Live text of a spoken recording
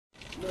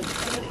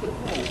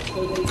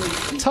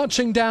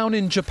Touching down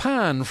in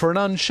Japan for an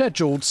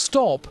unscheduled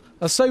stop,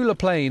 a solar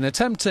plane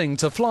attempting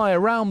to fly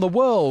around the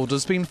world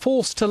has been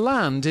forced to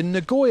land in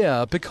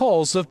Nagoya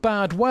because of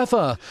bad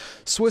weather.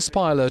 Swiss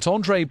pilot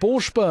Andre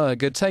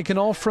Borschberg had taken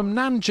off from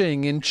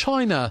Nanjing in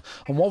China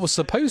on what was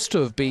supposed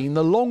to have been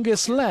the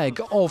longest leg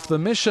of the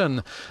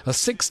mission, a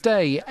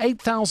 6-day,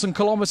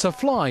 8,000-kilometre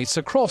flight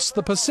across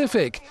the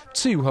Pacific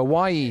to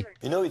Hawaii.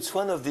 You know, it's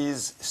one of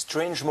these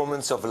strange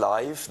moments of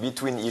life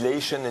between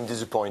elation and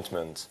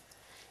disappointment.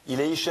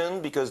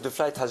 Elation because the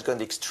flight has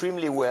gone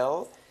extremely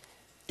well.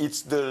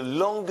 It's the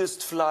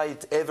longest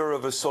flight ever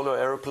of a solar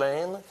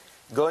airplane,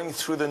 going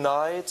through the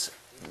night,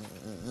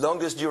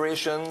 longest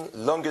duration,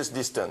 longest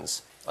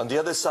distance. On the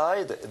other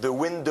side, the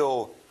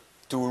window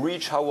to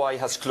reach Hawaii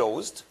has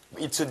closed.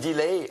 It's a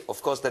delay,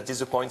 of course, that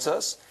disappoints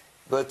us,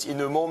 but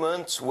in a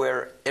moment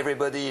where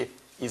everybody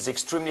is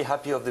extremely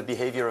happy of the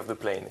behavior of the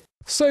plane.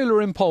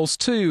 Solar Impulse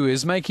 2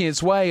 is making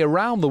its way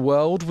around the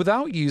world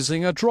without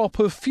using a drop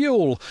of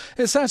fuel.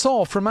 It set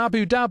off from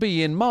Abu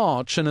Dhabi in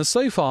March and has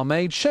so far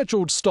made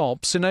scheduled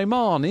stops in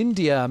Oman,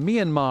 India,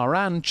 Myanmar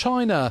and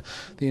China.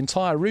 The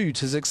entire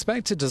route is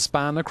expected to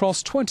span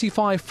across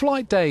 25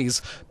 flight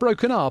days,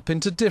 broken up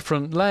into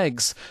different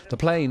legs. The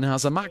plane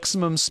has a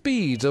maximum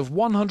speed of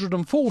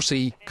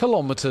 140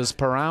 kilometres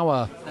per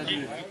hour.